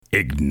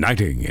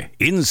Igniting,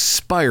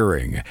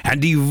 inspiring,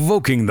 and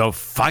evoking the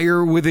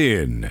fire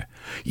within.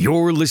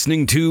 You're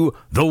listening to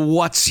the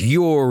What's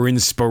Your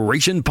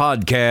Inspiration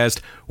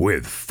podcast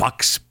with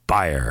Fox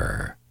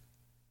Beyer.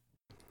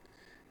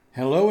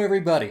 Hello,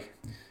 everybody.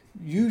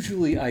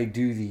 Usually I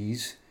do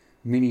these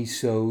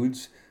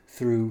mini-sodes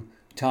through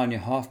Tanya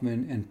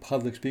Hoffman and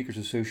Public Speakers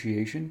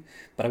Association,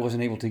 but I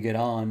wasn't able to get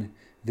on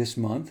this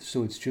month,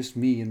 so it's just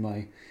me and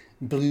my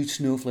blue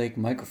snowflake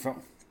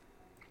microphone.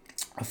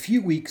 A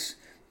few weeks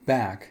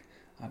back,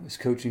 I was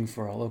coaching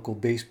for a local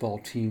baseball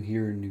team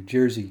here in New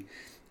Jersey,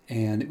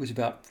 and it was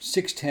about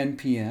 6:10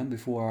 p.m.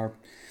 before our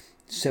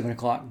 7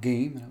 o'clock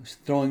game, and I was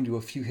throwing to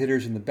a few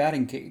hitters in the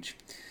batting cage.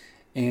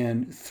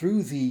 And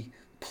through the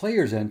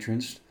players'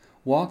 entrance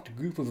walked a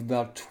group of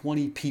about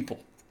 20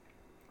 people.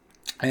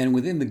 And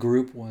within the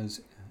group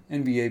was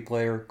NBA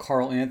player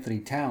Karl Anthony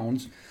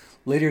Towns.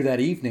 Later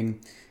that evening,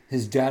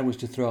 his dad was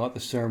to throw out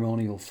the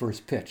ceremonial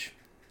first pitch.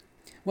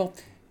 Well,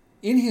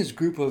 in his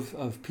group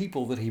of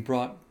people that he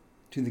brought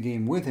to the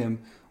game with him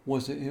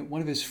was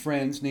one of his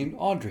friends named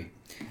Audrey.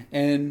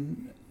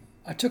 And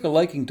I took a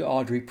liking to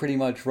Audrey pretty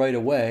much right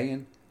away,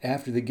 and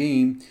after the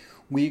game,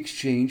 we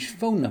exchanged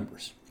phone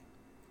numbers.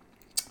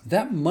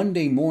 That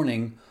Monday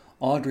morning,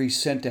 Audrey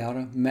sent out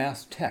a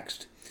mass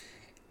text,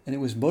 and it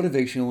was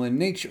motivational in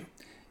nature.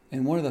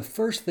 And one of the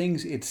first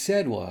things it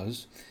said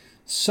was,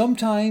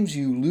 "Sometimes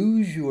you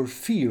lose your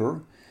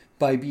fear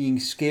by being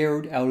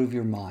scared out of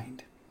your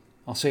mind."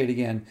 I'll say it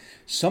again.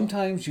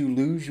 Sometimes you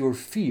lose your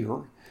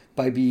fear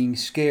by being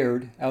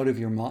scared out of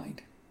your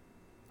mind.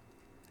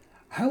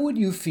 How would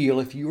you feel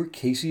if you were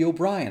Casey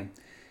O'Brien?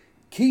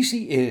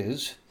 Casey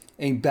is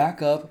a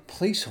backup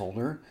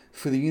placeholder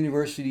for the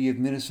University of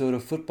Minnesota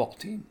football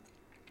team.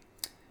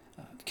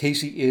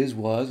 Casey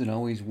was, and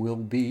always will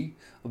be,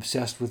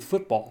 obsessed with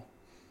football.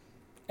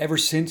 Ever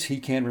since he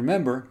can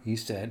remember, he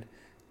said,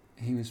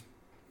 he was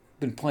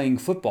been playing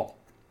football.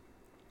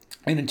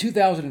 And in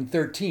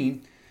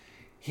 2013,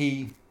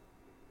 he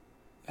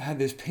had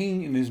this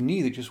pain in his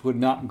knee that just would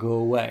not go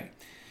away.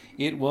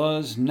 It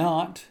was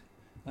not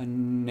a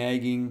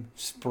nagging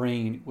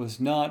sprain. It was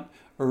not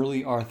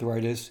early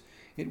arthritis.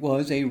 It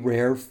was a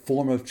rare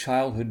form of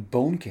childhood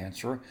bone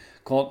cancer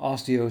called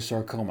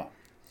osteosarcoma.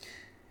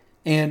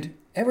 And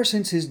ever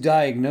since his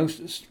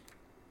diagnosis,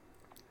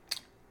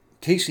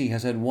 Casey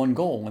has had one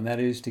goal, and that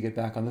is to get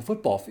back on the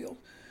football field.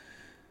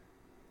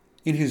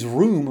 In his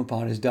room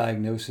upon his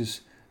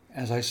diagnosis,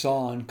 as I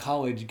saw on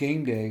college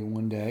game day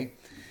one day,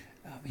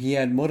 he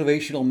had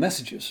motivational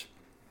messages.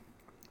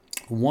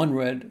 One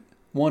read,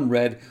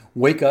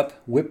 "Wake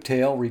up, whip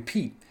tail,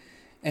 repeat."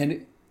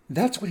 And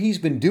that's what he's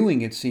been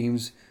doing, it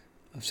seems,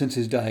 since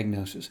his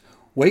diagnosis.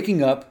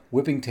 Waking up,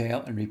 whipping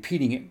tail, and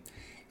repeating it.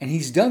 And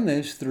he's done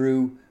this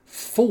through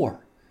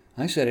four,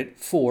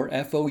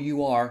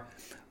 F-O-U-R,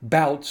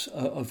 bouts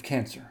of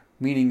cancer.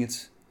 Meaning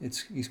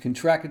he's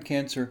contracted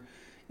cancer,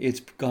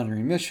 it's gone in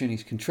remission,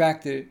 he's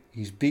contracted it,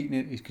 he's beaten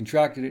it, he's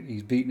contracted it,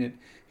 he's beaten it,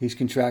 he's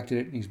contracted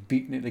it, and he's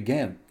beaten it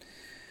again.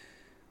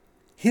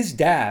 His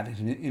dad,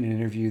 in an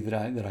interview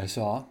that I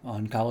saw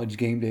on college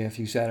game day a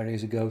few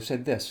Saturdays ago,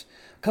 said this.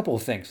 A couple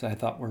of things that I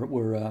thought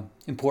were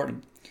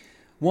important.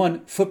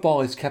 One,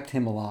 football has kept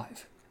him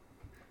alive.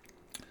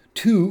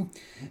 Two,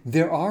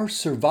 there are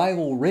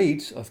survival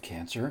rates of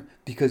cancer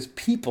because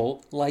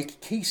people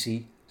like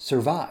Casey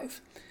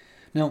survive.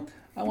 Now,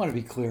 I want to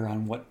be clear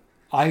on what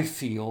I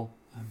feel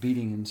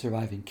beating and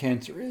surviving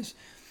cancer is.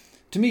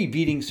 To me,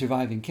 beating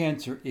surviving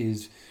cancer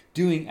is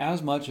doing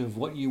as much of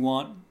what you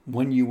want,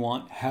 when you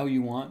want, how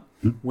you want,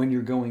 when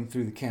you're going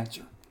through the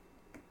cancer.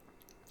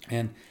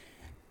 And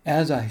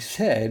as I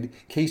said,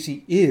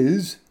 Casey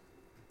is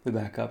a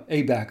backup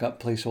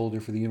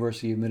placeholder for the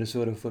University of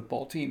Minnesota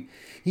football team.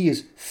 He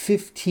is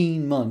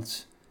 15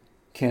 months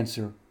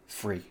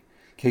cancer-free.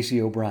 Casey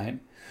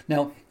O'Brien.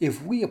 Now,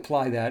 if we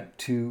apply that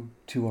to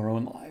our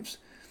own lives,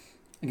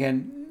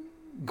 again,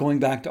 going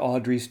back to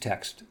Audrey's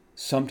text,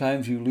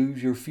 sometimes you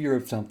lose your fear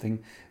of something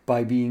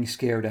by being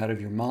scared out of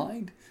your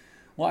mind.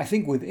 Well, I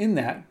think within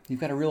that,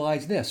 you've got to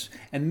realize this.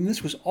 And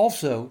this was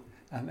also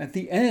at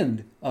the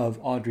end of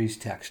Audrey's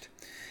text.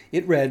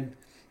 It read,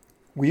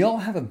 "We all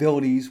have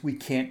abilities we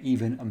can't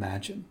even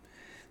imagine.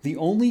 The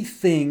only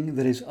thing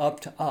that is up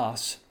to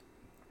us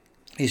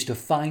is to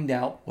find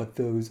out what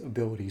those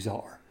abilities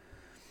are."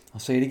 I'll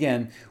say it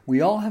again.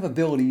 We all have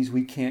abilities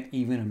we can't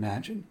even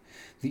imagine.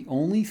 The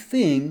only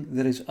thing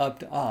that is up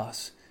to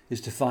us is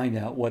to find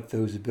out what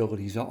those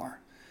abilities are.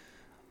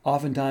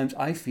 Oftentimes,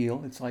 I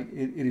feel it's like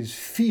it is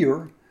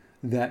fear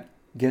that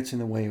gets in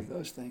the way of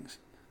those things.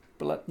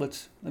 But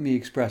let me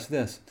express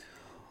this.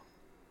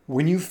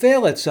 When you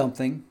fail at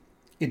something,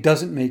 it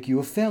doesn't make you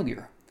a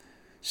failure.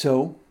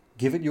 So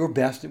give it your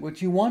best at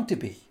what you want to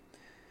be,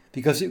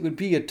 because it would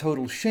be a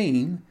total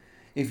shame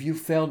if you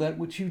failed at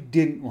what you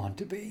didn't want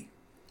to be.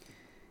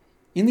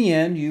 In the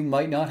end, you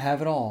might not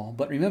have it all,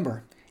 but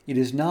remember, it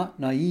is not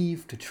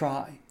naive to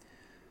try.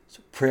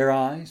 So prayer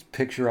eyes,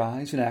 picture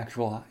eyes, and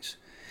actual eyes.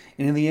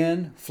 And in the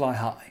end, fly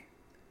high.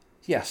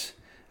 Yes,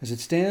 as it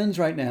stands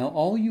right now,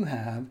 all you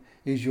have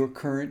is your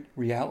current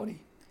reality.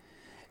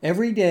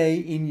 Every day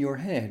in your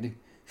head,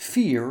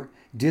 fear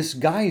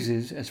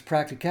disguises as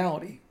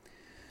practicality.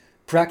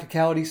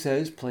 Practicality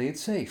says play it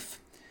safe.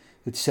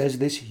 It says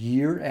this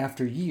year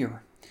after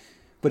year.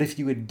 But if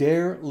you would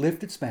dare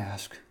lift its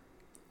mask,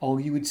 all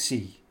you would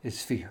see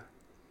is fear.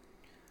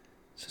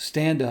 So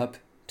stand up,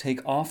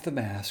 take off the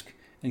mask,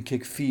 and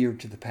kick fear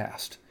to the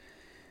past.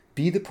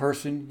 Be the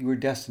person you are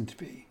destined to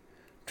be.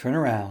 Turn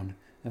around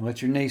and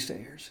let your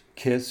naysayers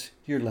kiss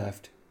your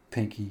left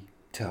pinky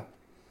toe.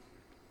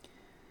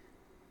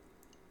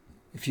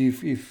 If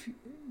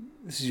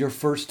this is your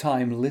first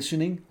time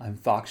listening, I'm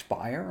Fox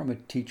Beyer. I'm a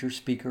teacher,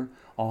 speaker,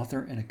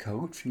 author, and a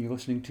coach, and you're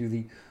listening to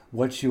the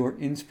What's Your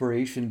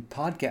Inspiration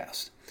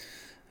podcast.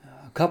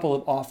 A couple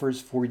of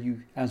offers for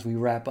you as we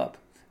wrap up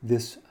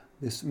this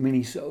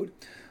mini-sode.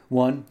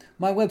 One,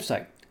 my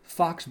website,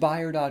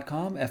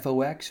 foxbeyer.com,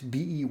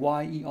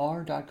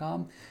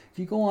 foxbeyer.com. If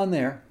you go on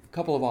there, a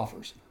couple of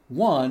offers.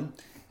 One,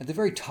 at the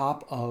very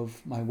top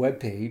of my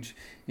webpage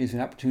is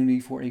an opportunity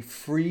for a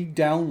free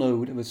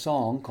download of a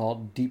song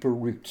called Deeper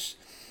Roots.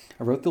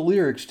 I wrote the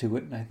lyrics to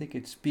it, and I think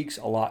it speaks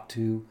a lot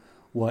to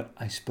what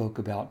I spoke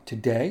about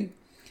today.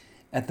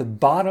 At the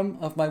bottom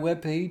of my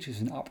webpage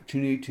is an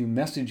opportunity to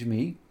message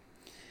me.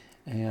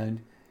 And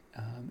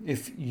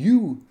if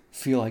you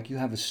feel like you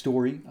have a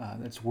story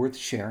that's worth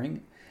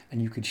sharing,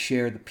 and you could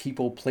share the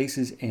people,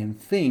 places, and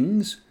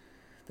things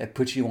that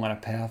put you on a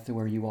path to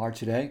where you are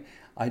today,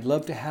 I'd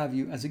love to have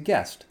you as a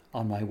guest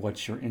on my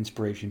What's Your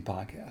Inspiration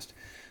podcast.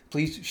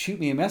 Please shoot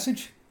me a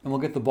message and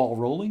we'll get the ball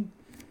rolling.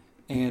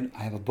 And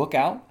I have a book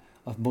out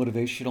of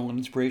motivational and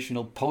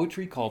inspirational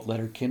poetry called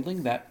Letter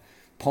Kindling. That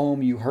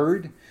poem you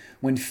heard,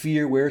 When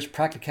Fear Wears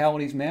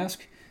Practicality's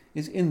Mask,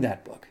 is in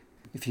that book.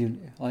 If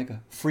you'd like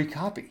a free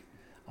copy,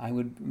 I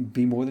would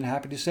be more than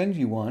happy to send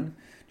you one.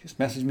 Just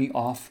message me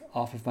off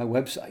of my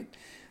website.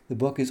 The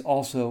book is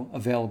also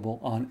available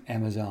on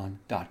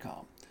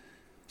Amazon.com.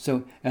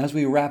 So as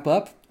we wrap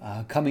up,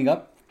 coming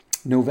up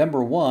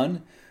November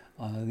 1,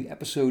 the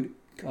episode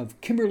of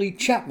Kimberly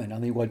Chapman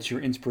on the What's Your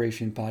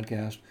Inspiration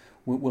podcast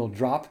will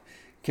drop.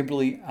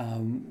 Kimberly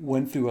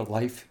went through a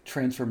life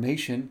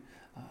transformation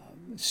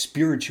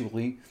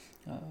spiritually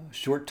a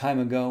short time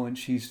ago, and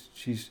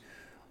she's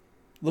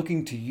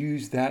looking to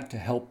use that to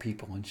help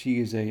people, and she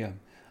is a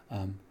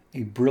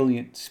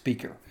brilliant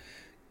speaker.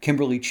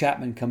 Kimberly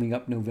Chapman coming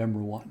up November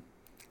 1.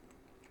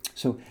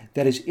 So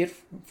that is it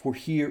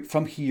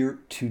from here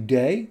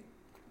today.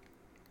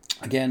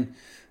 Again,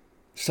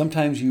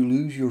 sometimes you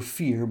lose your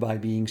fear by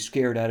being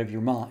scared out of your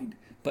mind,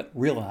 but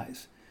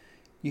realize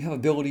you have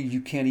abilities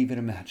you can't even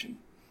imagine.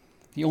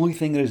 The only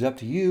thing that is up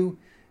to you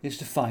is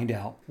to find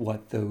out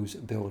what those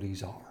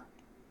abilities are.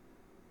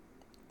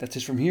 That's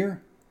it from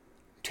here.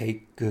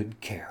 Take good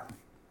care.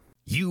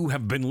 You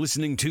have been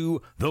listening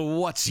to the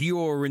What's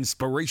Your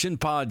Inspiration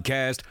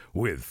podcast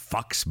with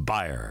Fox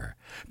Beyer,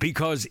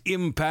 because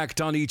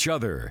impact on each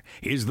other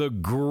is the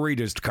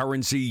greatest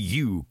currency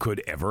you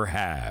could ever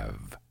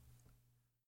have.